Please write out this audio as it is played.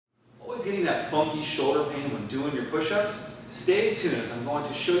always getting that funky shoulder pain when doing your push-ups? Stay tuned as I'm going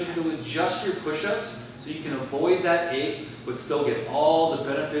to show you how to adjust your push-ups so you can avoid that ache but still get all the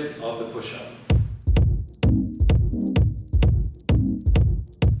benefits of the push-up.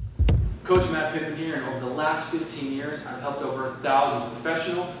 Coach Matt Pippin here, and over the last 15 years, I've helped over 1,000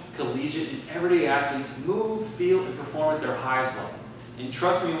 professional, collegiate, and everyday athletes move, feel, and perform at their highest level. And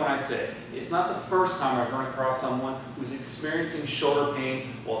trust me when I say, it's not the first time I've run across someone who's experiencing shoulder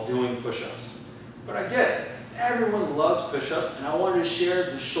pain while doing push-ups. But I get it. Everyone loves push-ups, and I wanted to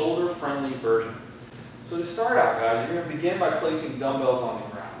share the shoulder-friendly version. So to start out, guys, you're going to begin by placing dumbbells on the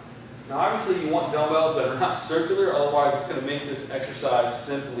ground. Now obviously you want dumbbells that are not circular, otherwise it's going to make this exercise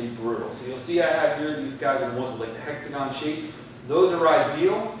simply brutal. So you'll see I have here, these guys are the ones with like the hexagon shape. Those are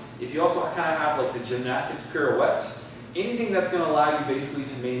ideal. If you also kind of have like the gymnastics pirouettes, anything that's going to allow you basically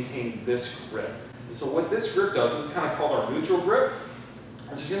to maintain this grip. And so what this grip does, this is kind of called our neutral grip,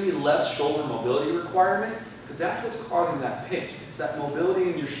 is there's going to be less shoulder mobility requirement because that's what's causing that pinch. It's that mobility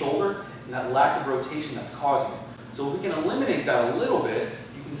in your shoulder and that lack of rotation that's causing it. So if we can eliminate that a little bit,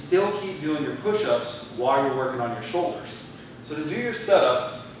 you can still keep doing your push-ups while you're working on your shoulders. So to do your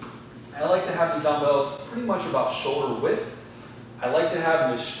setup, I like to have the dumbbells pretty much about shoulder width. I like to have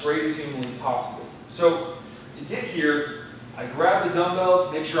them as straight as humanly possible. So to get here, I grab the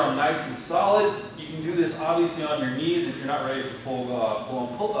dumbbells, make sure I'm nice and solid. You can do this obviously on your knees if you're not ready for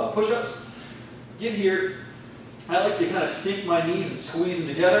full-blown push-ups. Get here, I like to kind of sink my knees and squeeze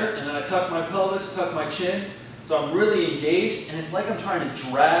them together, and then I tuck my pelvis, tuck my chin, so I'm really engaged, and it's like I'm trying to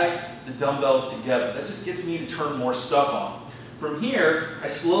drag the dumbbells together. That just gets me to turn more stuff on. From here, I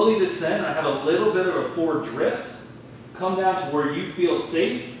slowly descend, I have a little bit of a forward drift, come down to where you feel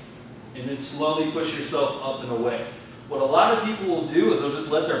safe, and then slowly push yourself up and away. What a lot of people will do is they'll just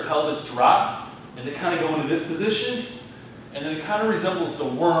let their pelvis drop, and they kind of go into this position, and then it kind of resembles the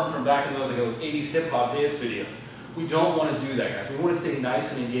worm from back in those 80s hip-hop dance videos. We don't want to do that, guys. We want to stay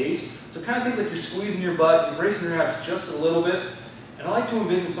nice and engaged. So kind of think like you're squeezing your butt, you're bracing your abs just a little bit. And I like to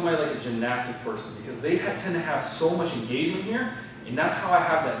envision somebody like a gymnastic person because they tend to have so much engagement here, and that's how I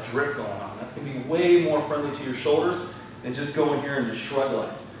have that drift going on. That's going to be way more friendly to your shoulders than just going here and just shrug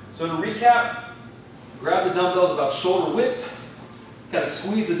like. So to recap, grab the dumbbells about shoulder width, kind of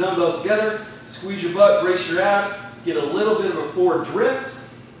squeeze the dumbbells together, squeeze your butt, brace your abs, get a little bit of a forward drift.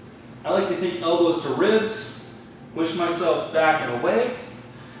 I like to think elbows to ribs, push myself back and away,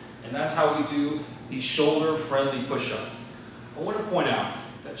 and that's how we do the shoulder-friendly push-up. I want to point out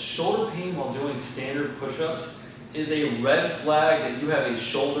that shoulder pain while doing standard push-ups is a red flag that you have a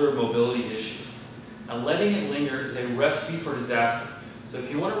shoulder mobility issue. Now letting it linger is a recipe for disaster. So if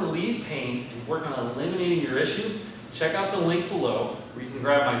you want to relieve pain and work on eliminating your issue, check out the link below where you can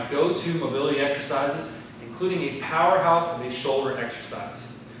grab my go-to mobility exercises, including a powerhouse of a shoulder exercise.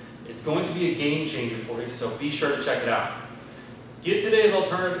 It's going to be a game changer for you, so be sure to check it out. Give today's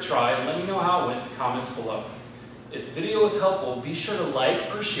alternative a try and let me know how it went in the comments below. If the video was helpful, be sure to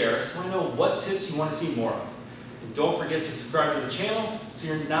like or share it so I know what tips you want to see more of. And don't forget to subscribe to the channel so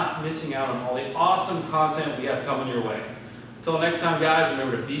you're not missing out on all the awesome content we have coming your way. Until next time, guys,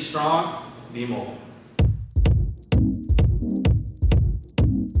 remember to be strong, be mobile.